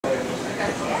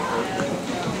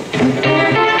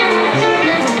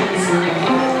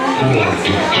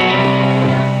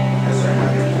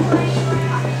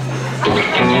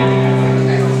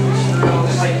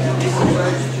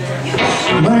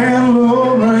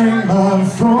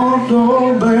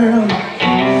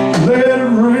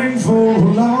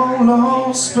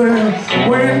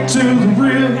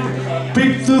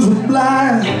peeked through the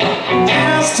blind,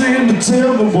 asked him to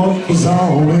tell me what was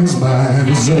on his mind.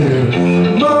 He said,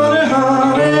 money,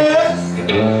 honey,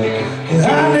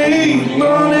 I need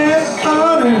money,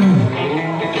 honey,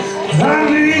 I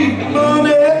need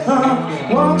money,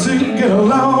 honey, want to get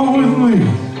along with me.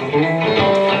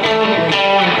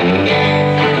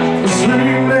 I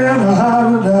screamed and I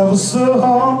hollered, I was so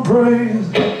hard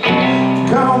praised.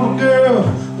 Call my girl,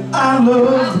 I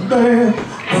love the band.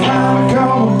 Finally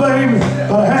called my baby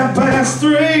about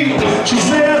 3:30. She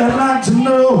said, I'd like to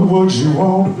know what you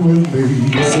want with me.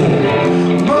 I said,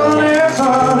 money,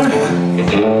 honey,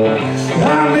 I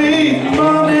need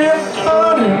money,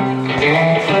 honey,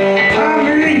 I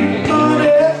need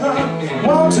money, honey,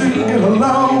 want to get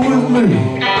along with me.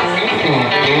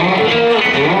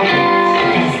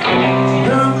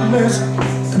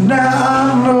 And now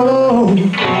I know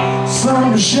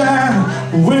sun will shine,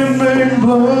 wind may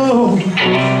blow,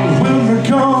 wind may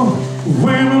come,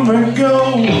 wind may go,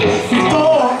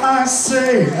 before I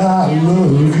say I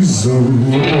love you so.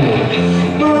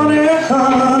 Money,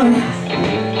 honey,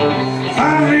 I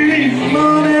need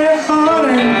money,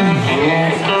 honey,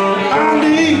 I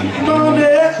need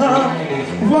money,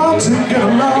 honey, want to get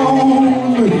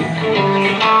along with me.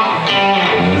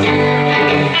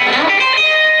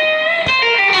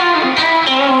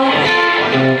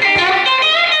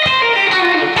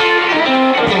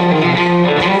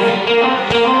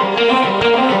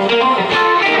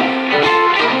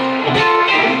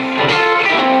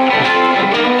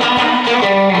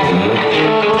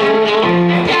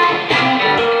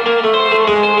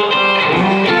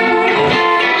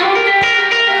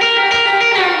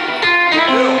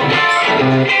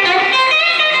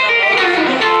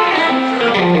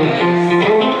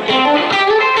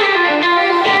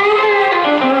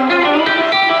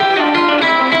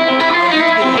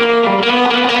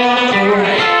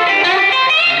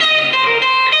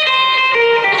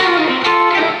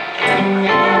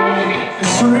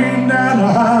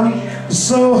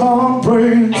 So hard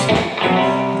praise.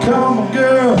 Call my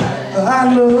girl,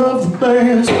 I love the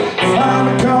bands.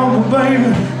 Finally called my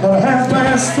baby at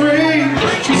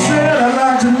 3:30. She said, I'd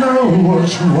like to know what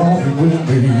you want with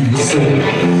me. She said,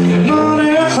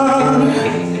 money, honey,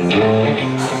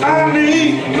 I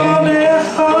need money,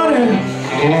 honey,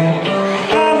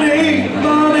 I need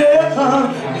money,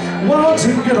 honey, want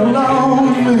to get along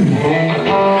with me.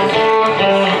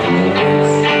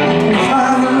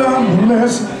 Finally learned the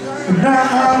lesson. Now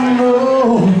I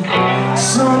know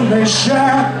sun may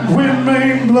shine, wind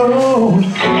may blow,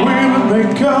 wind may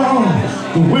come,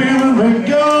 the wind may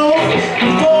go,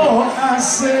 before I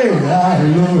say I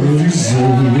love you so.